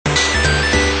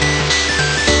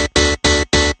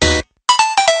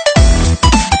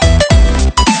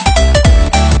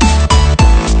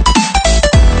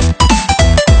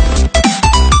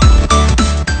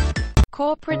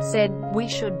said, we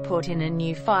should put in a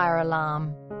new fire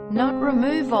alarm, not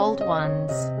remove old ones.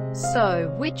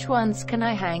 So, which ones can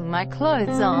I hang my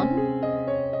clothes on?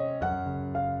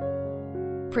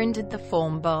 Printed the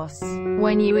form, boss.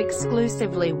 When you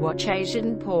exclusively watch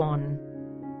Asian porn,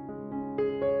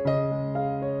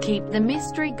 keep the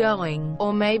mystery going,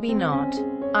 or maybe not.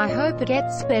 I hope it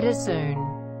gets better soon.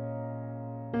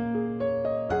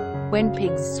 When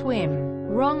pigs swim,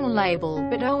 wrong label,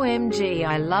 but OMG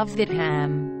I love that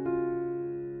ham.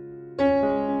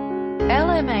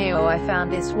 LMAO, I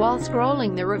found this while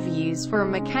scrolling the reviews for a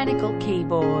mechanical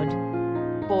keyboard.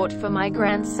 Bought for my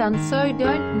grandson, so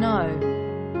don't know.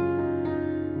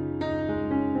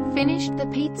 Finished the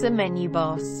pizza menu,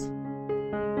 boss.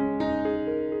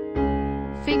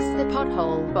 Fixed the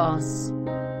pothole, boss.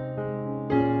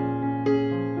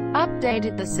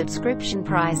 Updated the subscription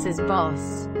prices,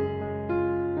 boss.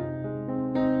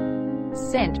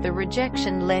 Sent the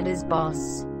rejection letters,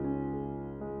 boss.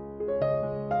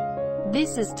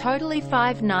 This is totally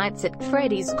Five Nights at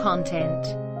Freddy's content.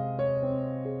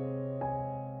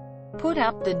 Put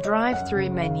up the drive-thru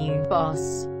menu,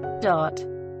 boss.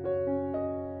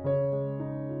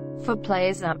 For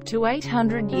players up to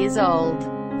 800 years old.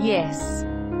 Yes.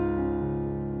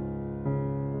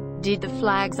 Did the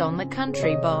flags on the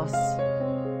country, boss.